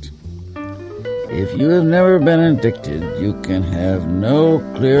hooked. If you have never been addicted, you can have no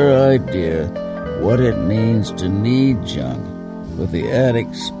clear idea what it means to need junk with the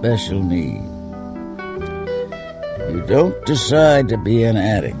addict's special need. You don't decide to be an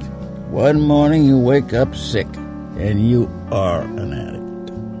addict. One morning you wake up sick, and you are an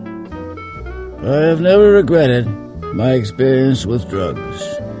addict. I have never regretted my experience with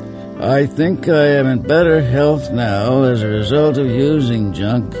drugs. I think I am in better health now as a result of using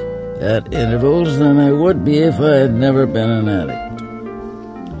junk at intervals than I would be if I had never been an addict.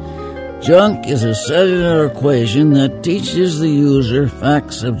 Junk is a cellular equation that teaches the user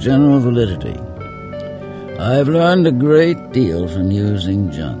facts of general validity. I've learned a great deal from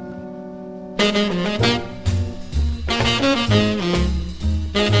using junk.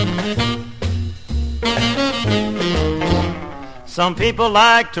 Some people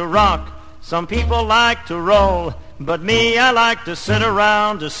like to rock, some people like to roll, but me, I like to sit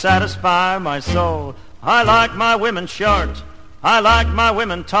around to satisfy my soul. I like my women short, I like my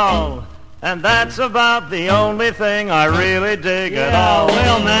women tall, and that's about the only thing I really dig at all.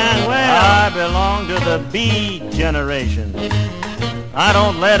 Well, man, well. I belong to the B generation. I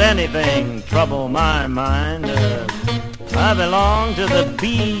don't let anything trouble my mind. I belong to the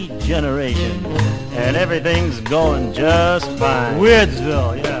B generation, and everything's going just fine.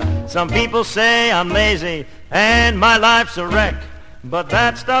 Weirdsville, yeah. Some people say I'm lazy and my life's a wreck, but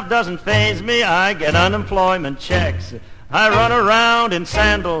that stuff doesn't faze me. I get unemployment checks. I run around in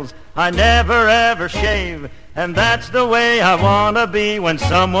sandals, I never ever shave, and that's the way I want to be when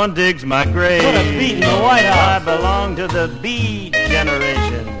someone digs my grave. Put a beat in the White House. I belong to the B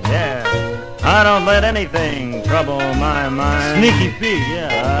generation, yeah. I don't let anything trouble my mind. Sneaky Pete,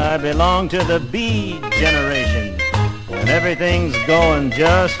 yeah. I belong to the B generation, and everything's going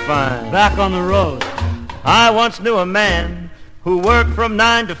just fine. Back on the road. I once knew a man who worked from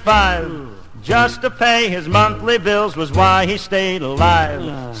 9 to 5. Just to pay his monthly bills was why he stayed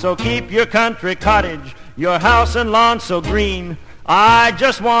alive. So keep your country cottage, your house and lawn so green. I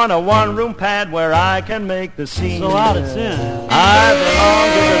just want a one-room pad where I can make the scene. So out it's in. I belong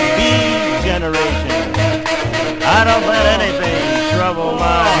to the B generation. I don't let anything trouble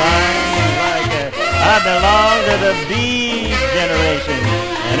my mind like it. I belong to the B generation,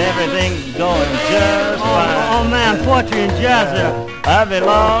 and everything's going just fine. Oh man, poetry and jazz there. I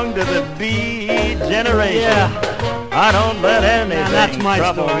belong to the B generation. Yeah. I don't let anything that's my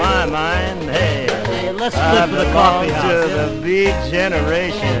trouble story. my mind. Hey, let's flip to the coffee house. I belong to the B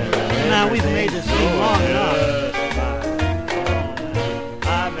generation. Now we've made this scene long enough.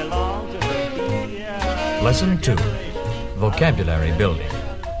 I belong to the B. Lesson 2. Vocabulary building.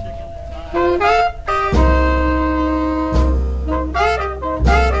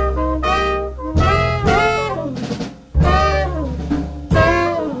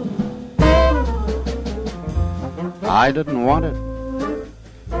 I didn't want it.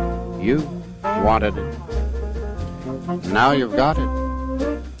 You wanted it. Now you've got it.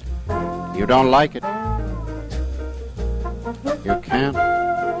 You don't like it. You can't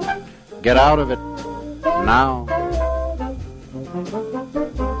get out of it now.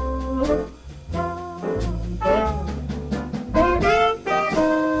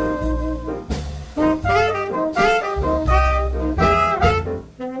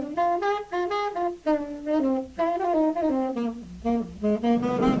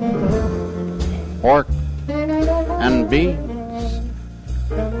 Pork and beans,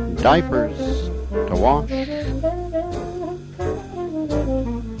 diapers to wash,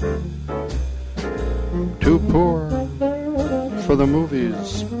 too poor for the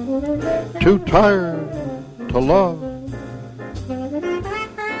movies, too tired to love.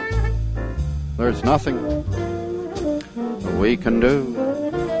 There's nothing we can do.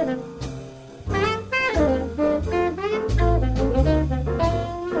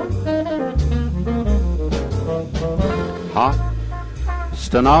 Hot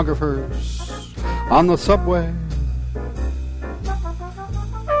stenographers on the subway,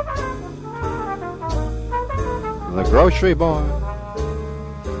 the grocery boy's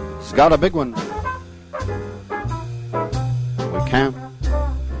got a big one. We can't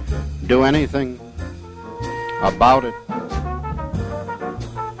do anything about it.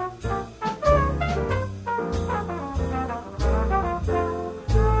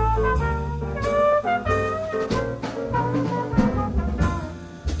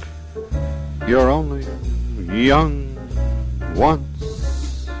 You're only young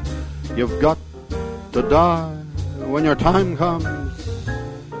once. You've got to die when your time comes.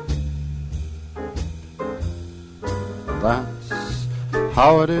 That's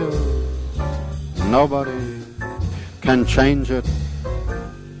how it is. Nobody can change it.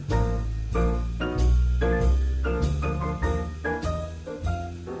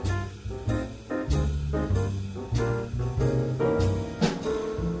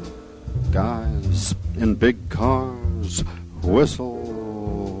 Guys in big cars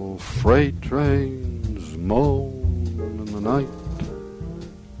whistle, freight trains moan in the night.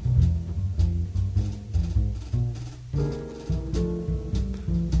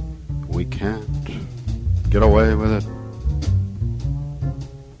 We can't get away with it.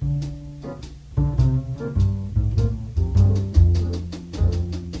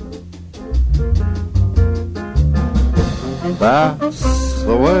 That's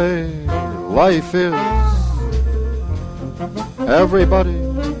the way life is. Everybody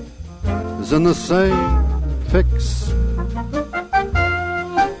is in the same fix.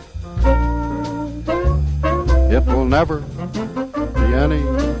 It will never be any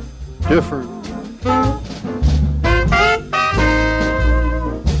different.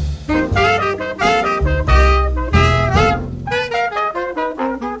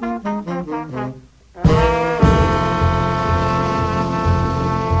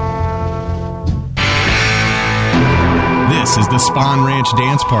 This is the Spawn Ranch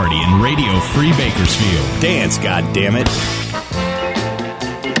Dance Party in Radio Free Bakersfield. Dance, goddammit.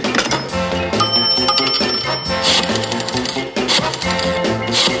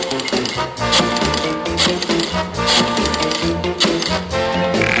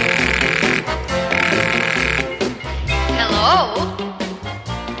 Hello?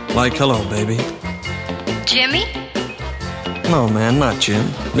 Like hello, baby. Jimmy? No, man, not Jim.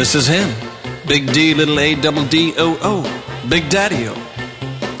 This is him. Big D, little A, double D, O, O. Big Daddy-O.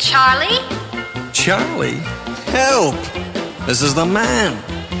 Charlie? Charlie? Help! This is the man.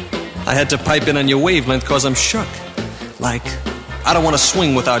 I had to pipe in on your wavelength cause I'm shook. Like, I don't want to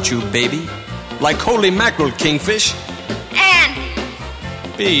swing without you, baby. Like holy mackerel, kingfish. Andy!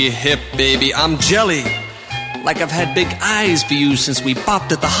 Be hip, baby. I'm jelly. Like I've had big eyes for you since we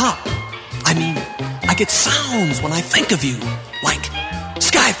bopped at the hop. I mean, I get sounds when I think of you. Like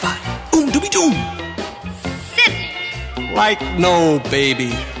sci-fi. Doom-dooby-doom. Like, no,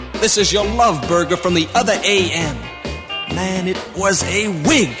 baby. This is your love burger from the other AM. Man, it was a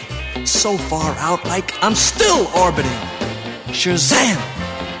wig. So far out, like I'm still orbiting. Shazam!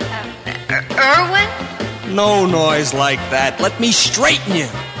 Irwin? No noise like that. Let me straighten you.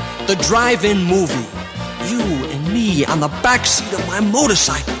 The drive-in movie. You and me on the backseat of my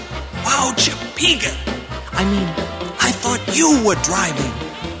motorcycle. Wow, Chapiga. I mean, I thought you were driving.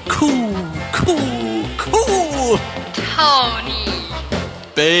 Cool, cool, cool. Tony.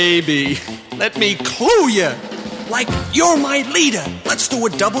 Baby, let me clue you. Like you're my leader. Let's do a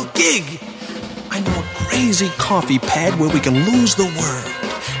double gig. I know a crazy coffee pad where we can lose the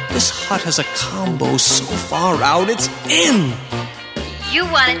word. This hut has a combo so far out, it's in. You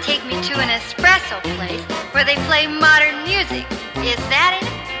want to take me to an espresso place where they play modern music. Is that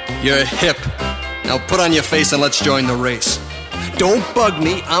it? You're hip. Now put on your face and let's join the race. Don't bug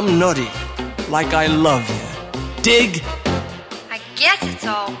me, I'm nutty. like I love you. Dig? I guess it's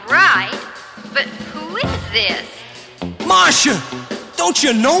all right, but who is this? Marcia! Don't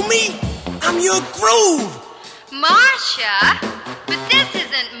you know me? I'm your groove! Marcia? But this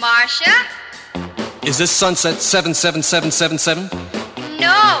isn't Marcia. Is this Sunset 77777?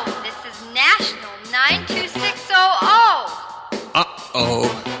 No, this is National 92600. Uh-oh.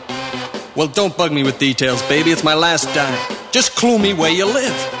 Well, don't bug me with details, baby. It's my last dime. Just clue me where you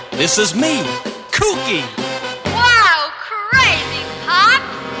live. This is me, Kooky. Wow, crazy, Pop!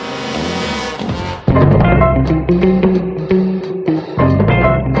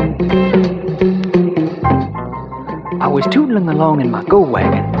 I was tootling along in my go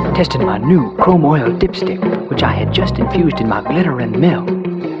wagon, testing my new chrome oil dipstick, which I had just infused in my glittering mill.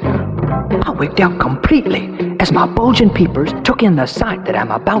 I wigged out completely as my bulging peepers took in the sight that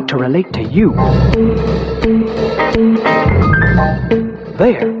I'm about to relate to you.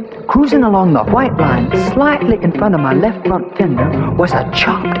 There, cruising along the white line slightly in front of my left front fender, was a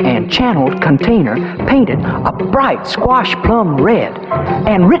chopped and channeled container painted a bright squash plum red,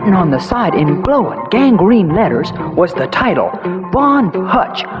 and written on the side in glowing gangrene letters was the title, Von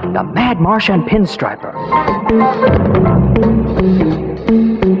Hutch, the Mad Martian Pinstriper.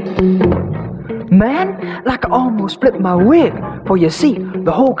 Man, like I almost flipped my wig, for you see,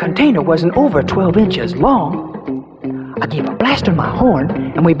 the whole container wasn't over 12 inches long. I gave a blast on my horn,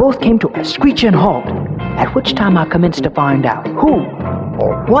 and we both came to a screeching halt, at which time I commenced to find out who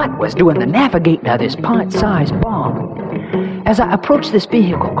or what was doing the navigating of this pint-sized bomb. As I approached this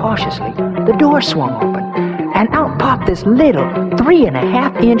vehicle cautiously, the door swung open, and out popped this little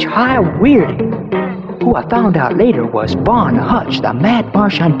 3.5-inch high weirdie, who I found out later was Von Hutch, the Mad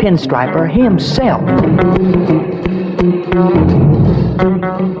Martian Pinstriper himself.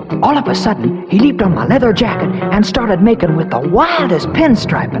 All of a sudden, he leaped on my leather jacket and started making with the wildest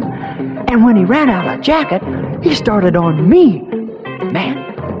pinstriping. And when he ran out of jacket, he started on me.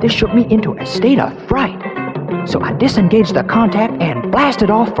 Man, this shook me into a state of fright. So I disengaged the contact and blasted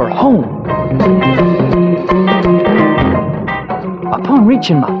off for home. Upon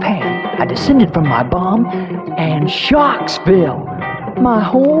reaching my pad, I descended from my bomb, and Shocksville! My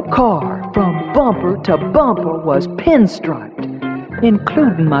whole car, from bumper to bumper, was pinstriped,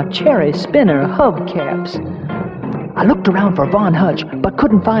 including my cherry spinner hubcaps. I looked around for Von Hutch, but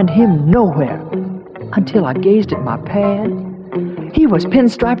couldn't find him nowhere, until I gazed at my pad. He was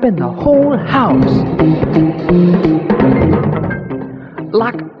pinstriping the whole house.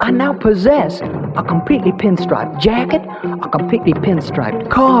 Like I now possess a completely pinstriped jacket, a completely pinstriped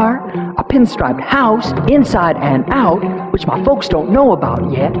car, a pinstriped house, inside and out, which my folks don't know about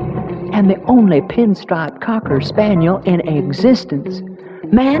yet, and the only pinstriped Cocker Spaniel in existence.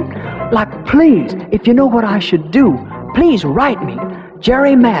 Man, like please, if you know what I should do, please write me.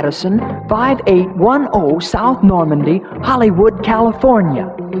 Jerry Madison, 5810 South Normandy, Hollywood, California.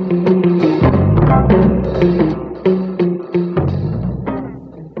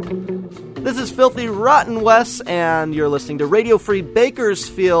 This is Filthy Rotten Wes, and you're listening to Radio Free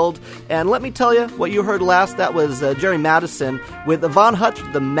Bakersfield. And let me tell you, what you heard last, that was Jerry Madison with Von Hutch,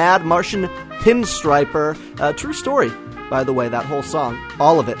 the Mad Martian Pinstriper. True story, by the way, that whole song.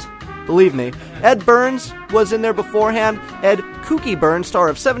 All of it. Believe me. Ed Burns was in there beforehand. Ed Kooky Burns, star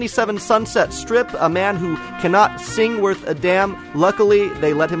of 77 Sunset Strip, a man who cannot sing worth a damn. Luckily,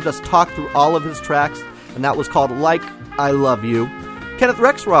 they let him just talk through all of his tracks, and that was called Like I Love You. Kenneth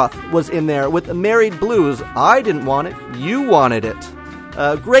Rexroth was in there with Married Blues. I didn't want it. You wanted it.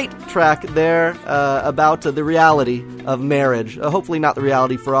 Great track there about the reality of marriage. Hopefully not the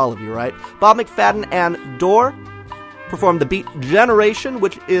reality for all of you, right? Bob McFadden and Dorr performed The Beat Generation,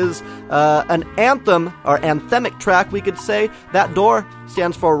 which is an anthem, or anthemic track, we could say. That Dorr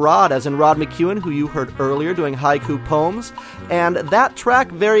stands for Rod, as in Rod McEwen, who you heard earlier doing haiku poems. And that track,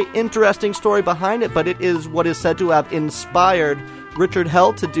 very interesting story behind it, but it is what is said to have inspired Richard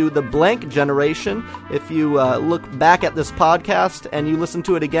Hell to do The Blank Generation. If you look back at this podcast and you listen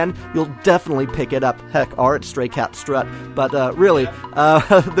to it again, you'll definitely pick it up. Heck, or it's Stray Cat Strut. But really,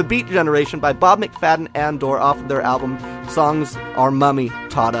 The Beat Generation by Bob McFadden and Dorr off of their album Songs Our Mummy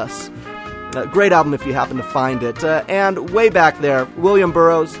Taught Us. Great album if you happen to find it. And way back there, William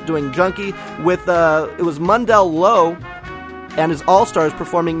Burroughs doing Junkie with, it was Mundell Lowe and his All-Stars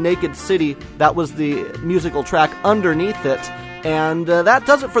performing Naked City. That was the musical track underneath it. And that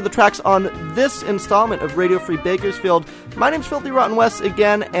does it for the tracks on this installment of Radio Free Bakersfield. My name's Filthy Rotten Wes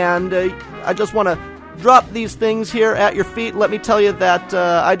again, and I just want to drop these things here at your feet. Let me tell you that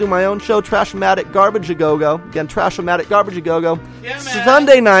I do my own show, Trash-O-Matic Garbage-A-Go-Go. Again, Trash-O-Matic Garbage-A-Go-Go. Yeah,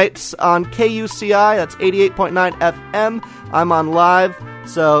 Sunday nights on KUCI, that's 88.9 FM. I'm on live,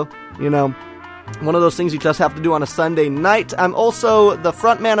 so, you know, One of those things you just have to do on a Sunday night. I'm also the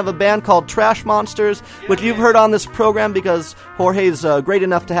frontman of a band called Trash Monsters, which you've heard on this program because Jorge's great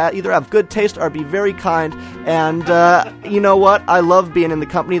enough to either have good taste or be very kind. And you know what? I love being in the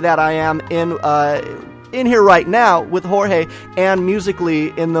company that I am in here right now with Jorge, and musically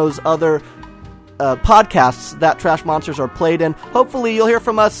in those other podcasts that Trash Monsters are played in. Hopefully you'll hear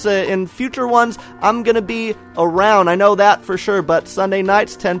from us in future ones. I'm going to be around, I know that for sure, but Sunday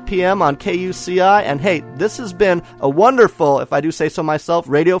nights, 10 p.m. on KUCI. And hey, this has been a wonderful, if I do say so myself,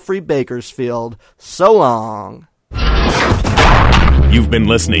 Radio Free Bakersfield. So long. You've been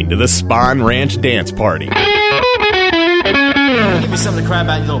listening to the Spawn Ranch Dance Party. Give me something to cry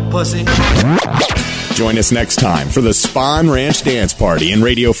about, you little pussy. Join us next time for the Spawn Ranch Dance Party in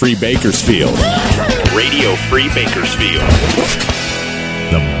Radio Free Bakersfield. Radio Free Bakersfield.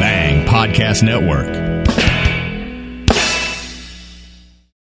 The Bang Podcast Network.